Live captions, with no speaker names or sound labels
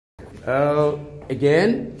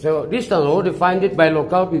Again, so this tunnel, defined it by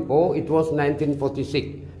local people, it was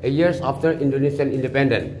 1946, years after Indonesian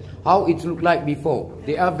independence. How it looked like before?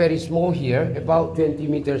 They are very small here, about 20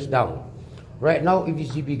 meters down. Right now, if you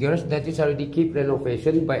see bigger, that is already keep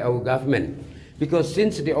renovation by our government. Because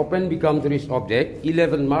since the open become tourist object,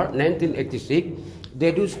 11 March 1986,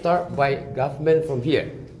 they do start by government from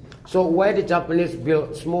here. So why the Japanese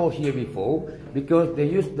built small here before? Because they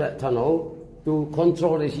used that tunnel to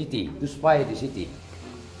control the city, to spy the city.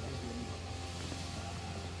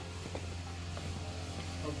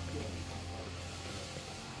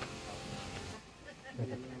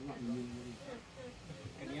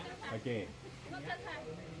 Okay.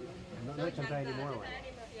 Not Chamna anymore.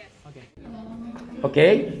 Okay.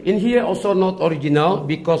 Okay, in here also not original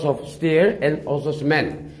because of stair and also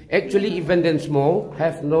cement. Actually, even then small,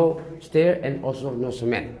 have no stair and also no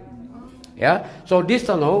cement. Yeah, so this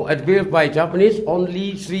tunnel is built by Japanese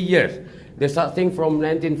only 3 years. They starting from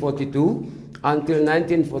 1942 until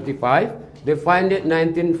 1945. They find it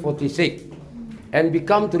 1946 and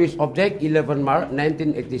become tourist object 11 March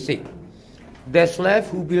 1986. The slave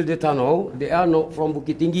who built the tunnel, they are not from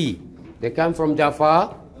Bukkitinggi. They come from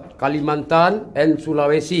Java, Kalimantan, and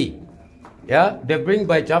Sulawesi. Yeah, they bring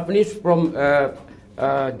by Japanese from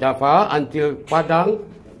Java until Padang.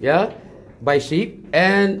 Yeah, by ship,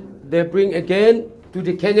 and they bring again to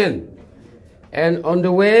the canyon. And on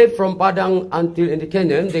the way from Padang until in the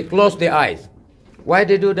canyon, they close their eyes. Why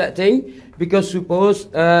they do that thing? Because suppose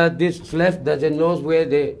this slave doesn't know where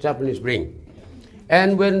the Japanese bring.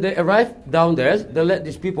 And when they arrive down there, they let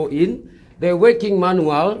these people in. They're working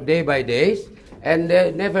manual day by day, and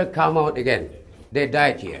they never come out again. They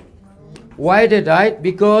died here. Why they died?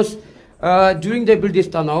 Because during they build this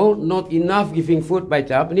tunnel, not enough giving food by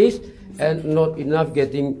Japanese, and not enough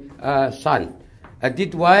getting sun.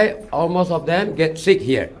 That's why almost of them get sick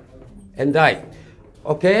here and die.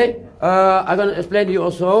 Okay, I'm gonna explain to you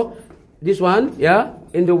also this one. Yeah,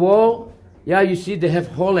 in the wall, yeah, you see they have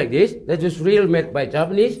hole like this. That is real made by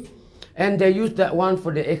Japanese, and they use that one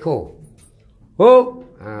for the echo. Oh,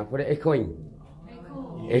 for the echoing.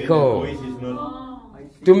 Echo.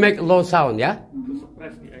 To make low sound. Yeah. To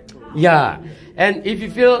suppress the echo. Yeah, and if you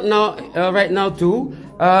feel now, right now too,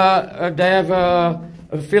 they have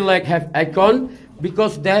feel like have icon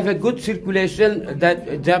because they have a good circulation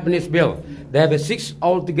that Japanese build. They have a 6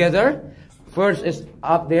 altogether. First is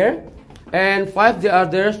up there, and 5 the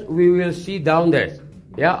others we will see down there.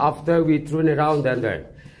 Yeah, after we turn around down there,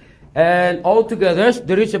 and altogether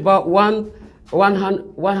there is about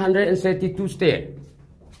 132 stairs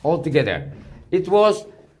altogether. It was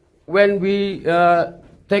when we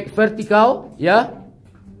take vertical, yeah,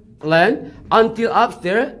 land until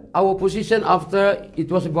upstairs. Our position after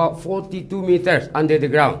it was about 42 meters under the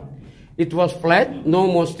ground. It was flat, no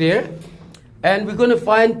more stair, and we're gonna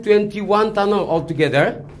find 21 tunnel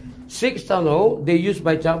altogether. 6 tunnel they used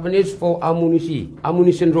by Japanese for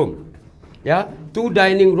ammunition room. Yeah, 2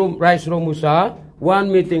 dining room, rice room, musa,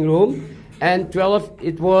 1 meeting room, and 12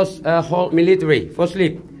 it was hall military for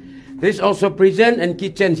sleep. There's also prison and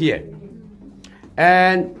kitchen here.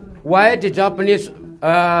 And why the Japanese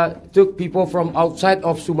took people from outside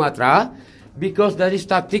of Sumatra? Because that is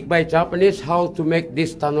tactic by Japanese how to make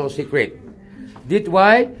this tunnel secret. That's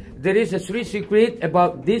why there is a 3 secret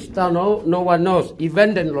about this tunnel no one knows,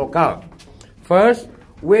 even the local. First,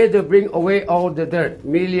 where they bring away all the dirt,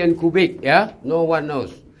 million cubic, yeah, no one knows.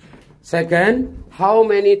 Second, how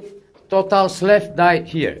many total slaves died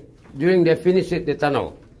here during they finished the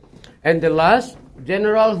tunnel. And the last,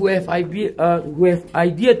 general who have idea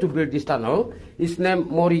to build this tunnel, his name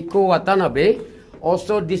Moriko Watanabe.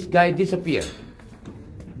 Also, this guy disappeared.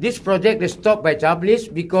 This project is stopped by Japanese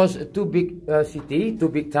because 2 big city, 2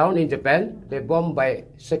 big town in Japan, they bombed by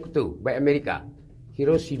Sekutu, by America,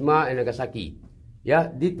 Hiroshima and Nagasaki. Yeah,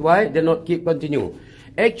 that's why they not keep continue.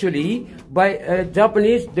 Actually, by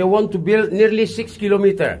Japanese, they want to build nearly 6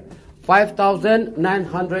 kilometers,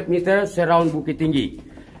 5,900 meters surround Bukkitinggi.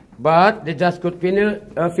 But they just could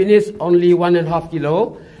finish only 1.5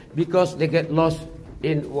 kilo because they get lost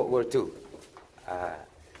in World War II.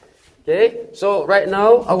 Okay, so right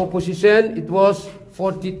now our position, it was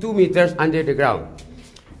 42 meters under the ground.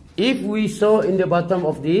 If we saw in the bottom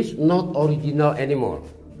of this, not original anymore.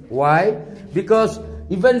 Why? Because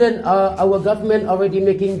even then our government already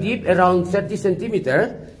making deep around 30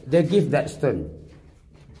 centimeters, they give that stone.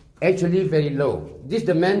 Actually very low. This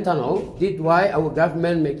the main tunnel. That's why our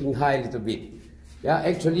government making high a little bit. Yeah,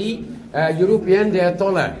 actually European they are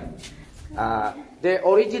taller. The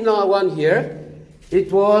original one here,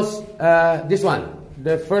 it was this one,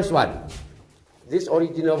 the first one. This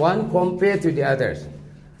original one compared to the others.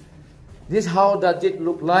 This how does it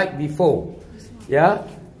look like before? Yeah,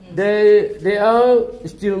 they are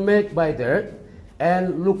still made by dirt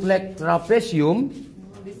and look like trapezium,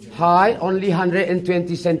 high only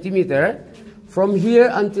 120 centimeter. From here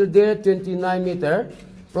until there 29 meter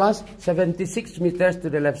plus 76 meters to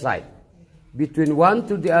the left side. Between one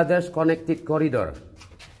to the others connected corridor.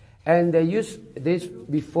 And they use this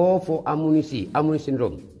before for ammunition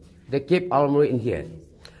room. They keep armory in here.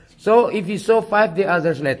 So if you saw 5 the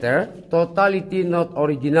others later, totality not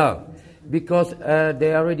original. Because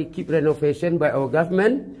they already keep renovation by our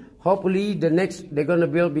government. Hopefully the next they're going to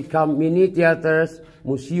build become mini theaters,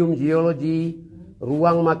 museum geology,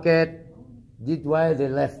 ruang market. That's why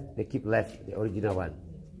they keep left the original one.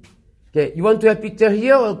 Okay, you want to have picture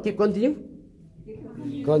here or keep continue?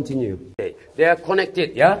 Continue. Okay, they are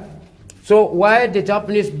connected, yeah? So why the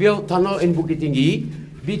Japanese built tunnel in Bukkitinggi?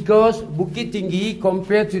 Because Bukkitinggi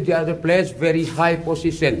compared to the other place very high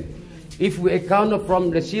position. If we account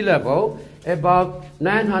from the sea level, about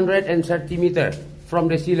 930 meters from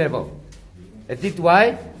the sea level. That is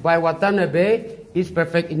why by Watanabe is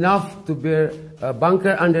perfect enough to build a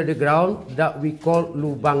bunker under the ground that we call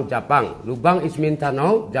Lobang Jepang. Lobang is mean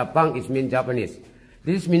tunnel, Jepang is mean Japanese.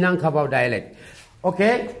 This is Minangkabau dialect.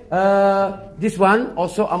 Okay, this one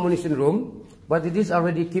also ammunition room, but it is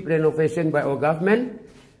already keep renovation by our government.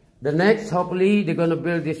 The next, hopefully, they're going to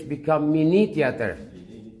build this become mini theater.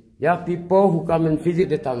 Yeah, people who come and visit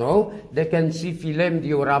the tunnel, they can see film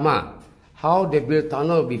diorama, how they built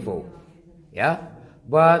tunnel before. Yeah,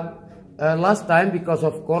 but last time because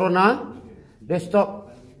of Corona, they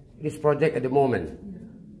stopped this project at the moment.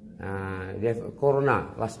 They have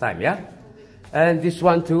Corona last time, yeah. And this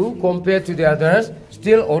one too, compared to the others,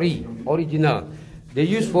 still original. They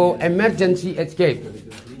use for emergency escape.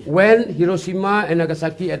 When Hiroshima and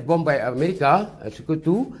Nagasaki had bombed by America,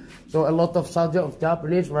 Sekutu, so a lot of soldiers of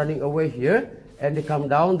Japanese running away here, and they come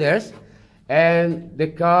down there, and the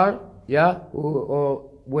car, yeah,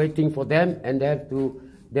 waiting for them, and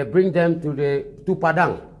they bring them to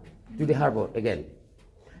Padang, to the harbor again.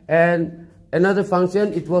 And another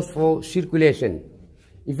function, it was for circulation.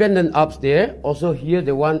 Even then upstairs, also here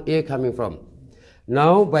the one air coming from.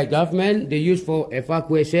 Now by government, they use for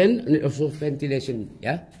evacuation and also ventilation.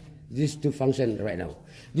 Yeah, these two functions right now.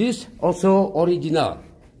 This also original.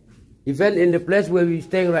 Even in the place where we're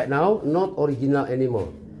staying right now, not original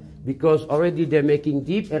anymore, because already they're making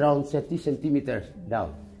deep around 30 centimeters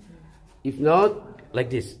down. If not,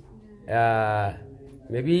 like this.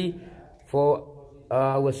 Maybe for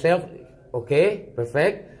ourselves, okay,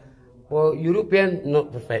 perfect. For European,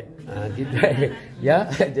 not perfect.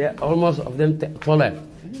 Yeah, they're almost of them taller.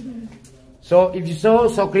 So if you saw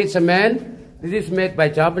concrete cement, this is made by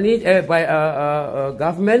Japanese, by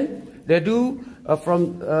government. They do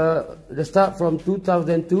from the start from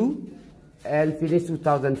 2002 and finish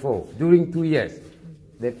 2004. During 2 years,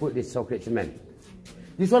 they put this concrete cement.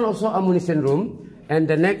 This one also ammunition room, and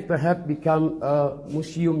the next perhaps become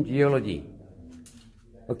museum geology.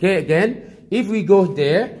 Okay, again, if we go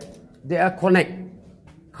there, they are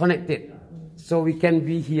connected, so we can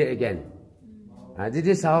be here again. This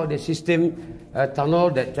is how the system tunnel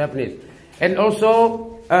that Japanese, and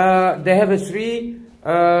also they have a 3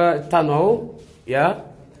 tunnel, yeah,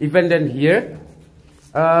 even then here,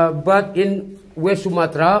 but in West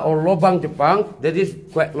Sumatra or Lobang Jepang, that is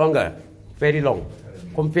quite longer, very long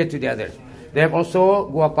compared to the others. They have also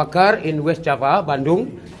Gua Pakar in West Java,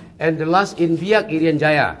 Bandung, and the last in Biak, Irian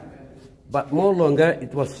Jaya, but more longer it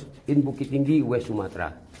was in Bukkitinggi, West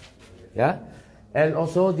Sumatra. Yeah, and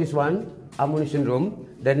also this one, ammunition room.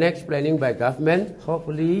 The next planning by government,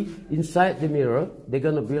 hopefully inside the mirror, they're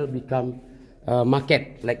gonna become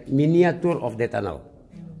market, like miniature of the tunnel.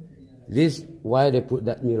 This why they put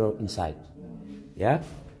that mirror inside. Yeah.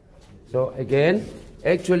 So again,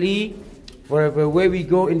 actually, wherever way we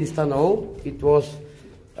go in this tunnel, it was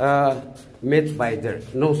made by dirt.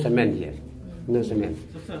 No cement here. No cement.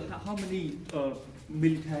 So, sir, how many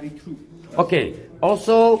military troops? Okay.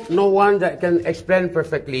 Also, no one that can explain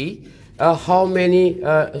perfectly how many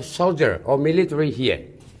soldier or military here,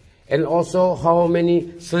 and also how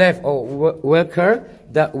many slave or worker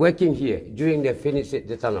that working here during they finish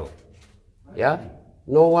the tunnel. Yeah.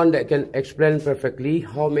 No one that can explain perfectly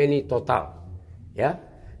how many total. Yeah.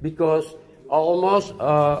 Because almost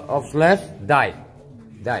of slave died.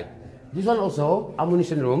 This one also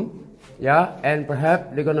ammunition room. Yeah, and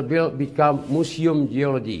perhaps they're gonna become museum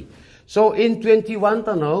geology. So in 21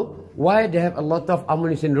 tunnel, why they have a lot of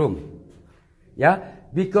ammunition room? Yeah,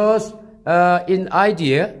 because in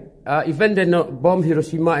idea, even they not bomb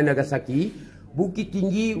Hiroshima and Nagasaki,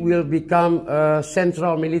 Bukkitinggi will become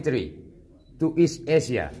central military to East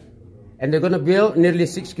Asia, And they're going to build nearly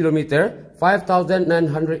 6 kilometers,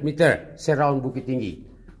 5,900 meters surround Bukkitinggi.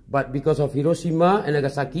 But because of Hiroshima and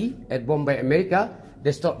Nagasaki at bomb by America,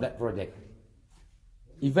 they stopped that project.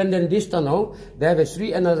 Even in this tunnel, they have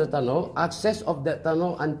another tunnel, access of that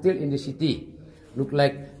tunnel until in the city. Look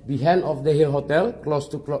like behind of the Hill Hotel, close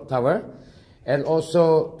to Clock Tower, and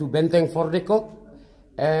also to Benteng Fordekok,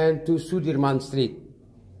 and to Sudirman Street.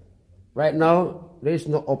 Right now, there is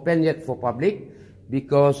no open yet for public,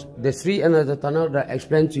 because the another tunnel that I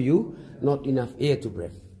explained to you, not enough air to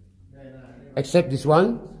breathe. Except this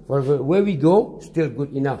one, for where we go, still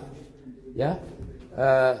good enough. Yeah,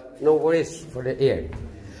 no worries for the air.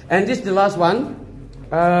 And this is the last one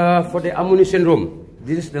for the ammunition room.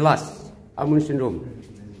 This is the last ammunition room.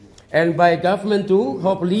 And by government too,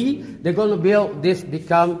 hopefully they're going to build this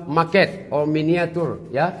become maquette or miniature.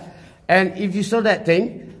 Yeah, and if you saw that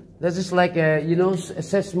thing, this is like a, you know, a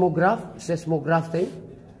seismograph thing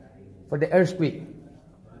for the earthquake.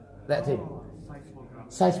 That thing.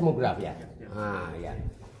 Seismograph, yeah. Yeah.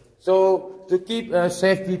 So to keep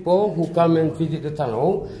safe people who come and visit the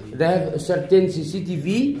tunnel, they have a certain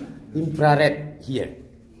CCTV infrared here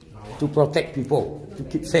to protect people, to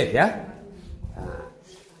keep safe, yeah.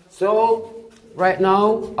 So right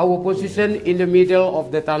now our position in the middle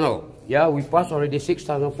of the tunnel. Yeah, we passed already 6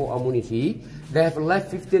 tunnels for ammunition. They have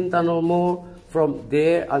left 15 tunnel more from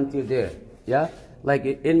there until there. Yeah, like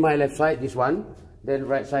in my left side this one, then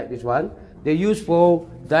right side this one. They use for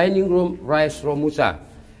dining room, rice romusa.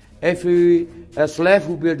 Every slave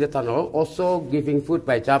who built the tunnel also giving food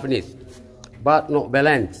by Japanese, but not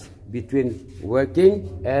balance between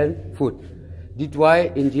working and food. That's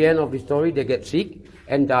why in the end of the story they get sick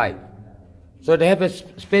and die. So they have a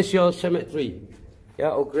special cemetery, yeah,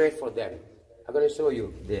 or grave for them. I'm going to show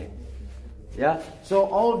you there. Yeah, so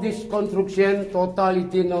all this construction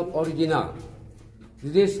totality not original.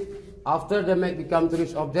 This after they make become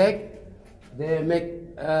tourist object, they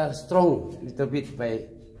make strong little bit by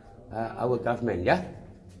our government. Yeah,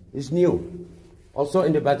 it's new. Also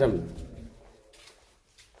in the bottom.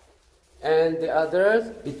 And the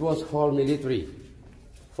others, it was whole military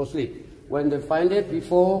for sleep. When they find it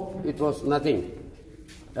before, it was nothing,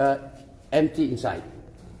 empty inside.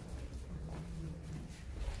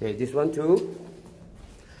 Okay, this one too.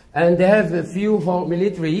 And they have a few whole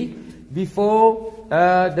military before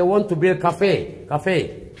they want to build cafe.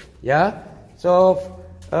 Yeah. So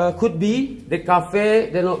could be the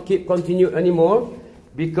cafe they don't keep continue anymore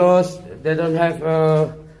because they don't have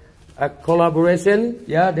a collaboration.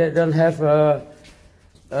 Yeah, they don't have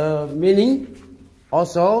meaning.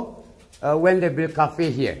 Also, when they build cafe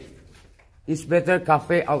here, it's better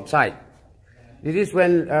cafe outside. This is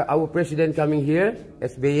when our president coming here,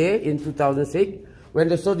 SBA, in 2006. When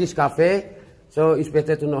they saw this cafe, so it's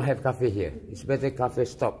better to not have cafe here. It's better cafe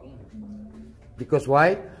stop. Because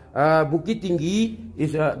why? Bukkitinggi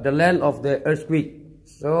is the land of the earthquake.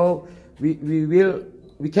 So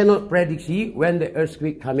we cannot predict when the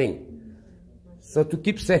earthquake coming. So to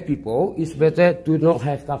keep safe people, it's better to not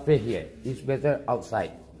have cafe here. It's better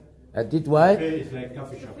outside. That's why. Cafe is like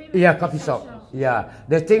coffee shop. Yeah, coffee shop. Yeah,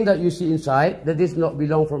 the thing that you see inside, that is not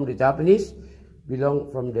belong from the Japanese, belong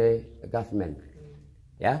from the government.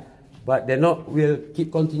 Yeah, but they not will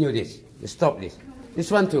keep continue this. They stop this. This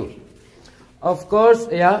one too. Of course,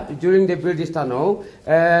 yeah. During they build this tunnel,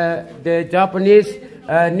 the Japanese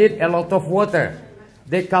need a lot of water.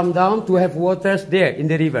 They come down to have waters there in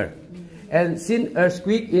the river. And since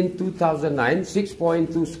earthquake in 2009,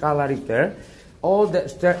 6.2 scala Richter, all the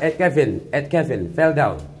stair at Kevin fell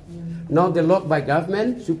down. Now they locked by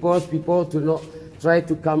government, suppose people to not try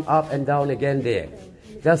to come up and down again there.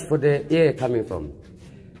 Just for the air coming from.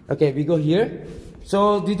 Okay, we go here.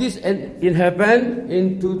 So this it happened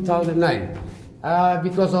in 2009.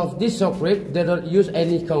 Because of this shockquake, they don't use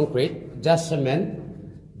any concrete, just cement.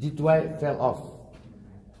 That's why it fell off.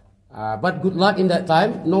 But good luck in that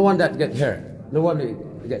time, no one that get hurt. No one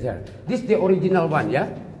get hurt. This is the original one, yeah?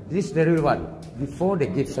 This is the real one, before they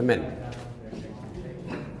give cement.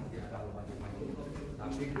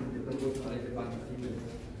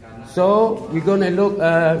 So we're gonna look,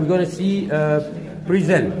 we're gonna see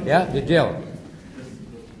prison, yeah, the jail.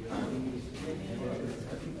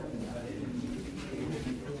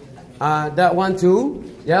 That one too,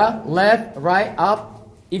 yeah, left, right, up,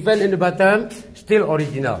 even in the bottom, still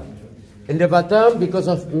original. In the bottom, because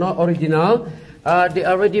of not original, they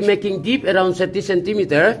already making deep around 30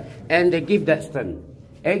 centimeters, and they give that stone.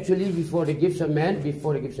 Actually, before they give cement,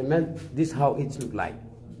 this is how it look like.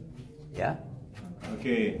 Yeah.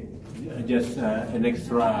 Okay, just an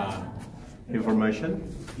extra information.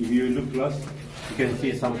 If you look close, you can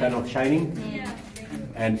see some kind of shining. Yeah.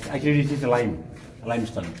 And actually this is a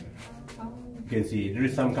limestone. You can see there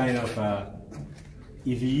is some kind of,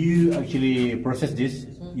 if you actually process this,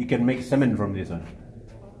 you can make cement from this one,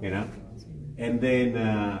 you know. And then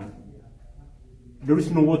there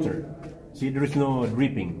is no water. See, there is no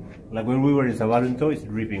dripping. Like when we were in Sawarunto, it's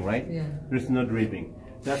dripping, right? Yeah. There is no dripping.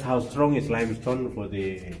 That's how strong is limestone for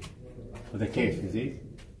the cave. You see, you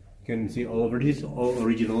can see all over this, all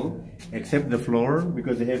original, except the floor,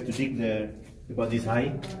 because they have to dig about this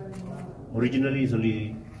high. Originally, it's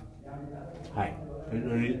only high,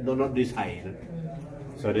 no, not this high.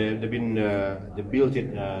 So they built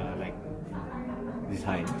it like this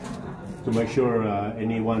high to make sure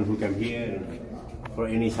anyone who come here for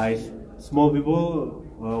any size, small people.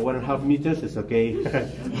 1.5 meters is okay,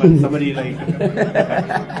 but somebody like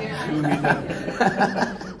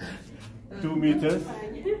 2 meters,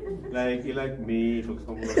 like me, for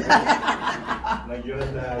example, like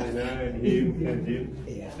Jonathan, and him.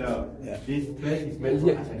 Yeah. So this place is meant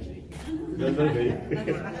for us actually.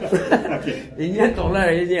 Ini taller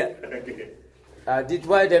ini. This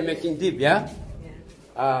why they're making deep, yeah.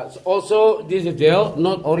 Also, this is gel,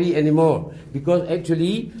 not ori anymore, because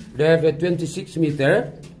actually they have a 26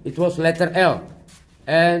 meter. It was letter L,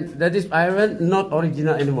 and that is iron, not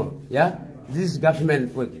original anymore. Yeah, this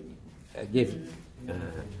government put give,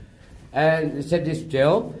 and they said this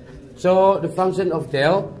gel. So the function of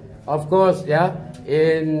gel, of course, yeah,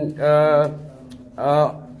 in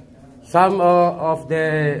some of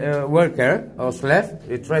the worker or slave,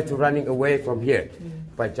 they try to running away from here.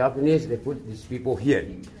 By Japanese, they put these people here,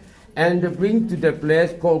 and they bring to the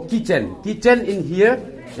place called kitchen. Kitchen in here,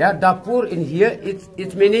 yeah, dapur in here.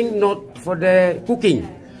 It's meaning not for the cooking,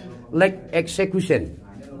 like execution.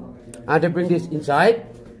 And they bring this inside,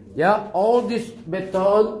 yeah. All this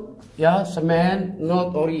beton, yeah, cement,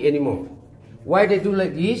 not ori anymore. Why they do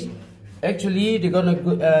like this? Actually, they're gonna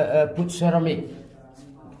put ceramic.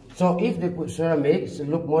 So if they put ceramic, it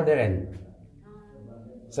look modern.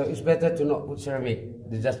 So it's better to not put ceramic.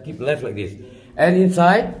 They just keep left like this. And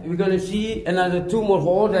inside, we're going to see another 2 more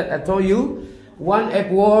holes that I told you. One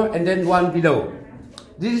up wall and then one below.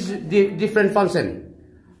 This is the different function.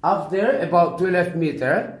 Up there, about 12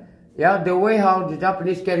 meter. Yeah, the way how the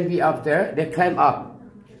Japanese can be up there, they climb up.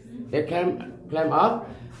 They can climb up.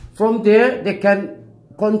 From there, they can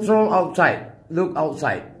control outside, look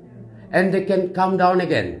outside. And they can come down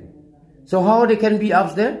again. So how they can be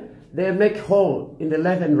up there? They make hole in the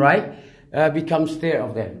left and right, become stair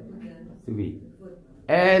of them to be.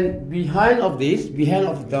 And behind of this, behind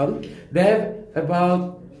of them, they have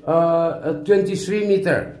about 23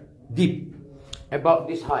 meter deep, about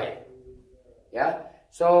this high. Yeah.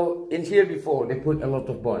 So in here before they put a lot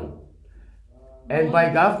of bond, and by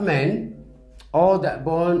government, all that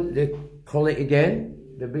bond they collect again,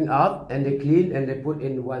 they bring up and they clean and they put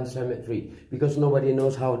in one cemetery because nobody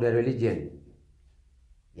knows how the religion.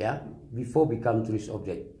 Yeah, before become tourist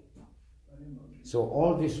object. So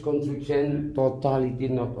all this construction totality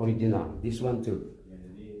not original. This one too.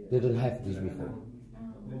 They don't have this before.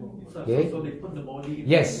 Okay. So they put the body.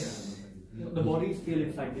 Yes. The body is still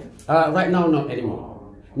inside here. Right now not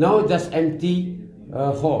anymore. Now just empty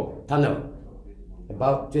hole tunnel,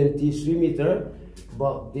 about 23 meter,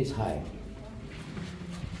 about this high.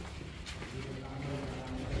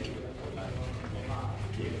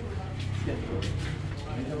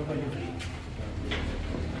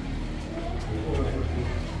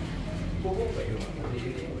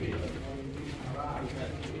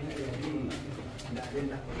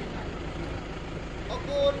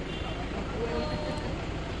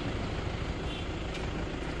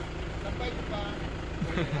 Sampai jumpa.